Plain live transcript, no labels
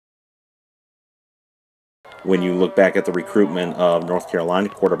when you look back at the recruitment of North Carolina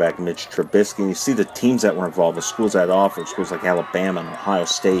quarterback Mitch Trubisky, and you see the teams that were involved, the schools that offered, schools like Alabama and Ohio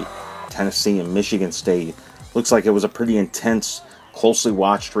State, Tennessee, and Michigan State. Looks like it was a pretty intense, closely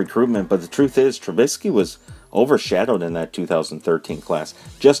watched recruitment, but the truth is Trubisky was overshadowed in that 2013 class.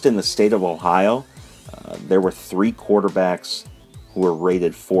 Just in the state of Ohio, there were 3 quarterbacks who were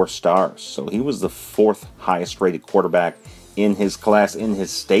rated 4 stars. So he was the 4th highest rated quarterback in his class, in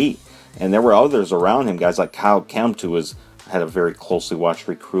his state. And there were others around him, guys like Kyle Kempt, who had a very closely watched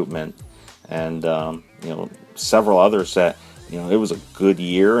recruitment, and several others that it was a good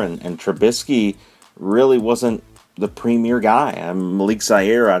year. And Trubisky really wasn't the premier guy. Malik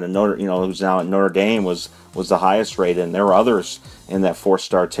Zaire out of who's now at Notre Dame, was the highest rated, and there were others in that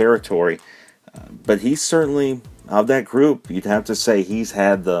 4-star territory. But he's certainly, of that group, you'd have to say he's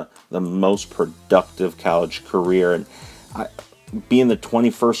had the most productive college career. And being the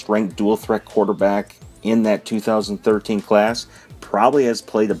 21st ranked dual threat quarterback in that 2013 class probably has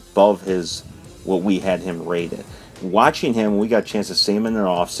played above what we had him rated. Watching him, we got a chance to see him in an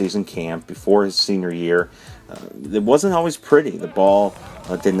off-season camp before his senior year. It wasn't always pretty. The ball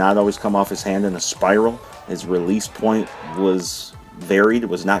did not always come off his hand in a spiral. His release point was varied. It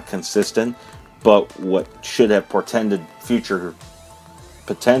was not consistent. But what should have portended future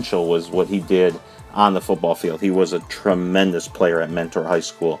potential was what he did on the football field. He was a tremendous player at Mentor High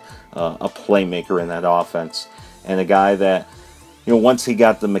School, a playmaker in that offense, and a guy that, once he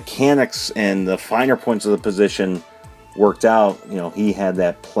got the mechanics and the finer points of the position worked out, he had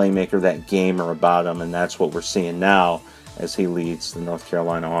that playmaker, that gamer about him, and that's what we're seeing now as he leads the North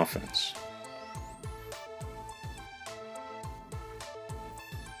Carolina offense.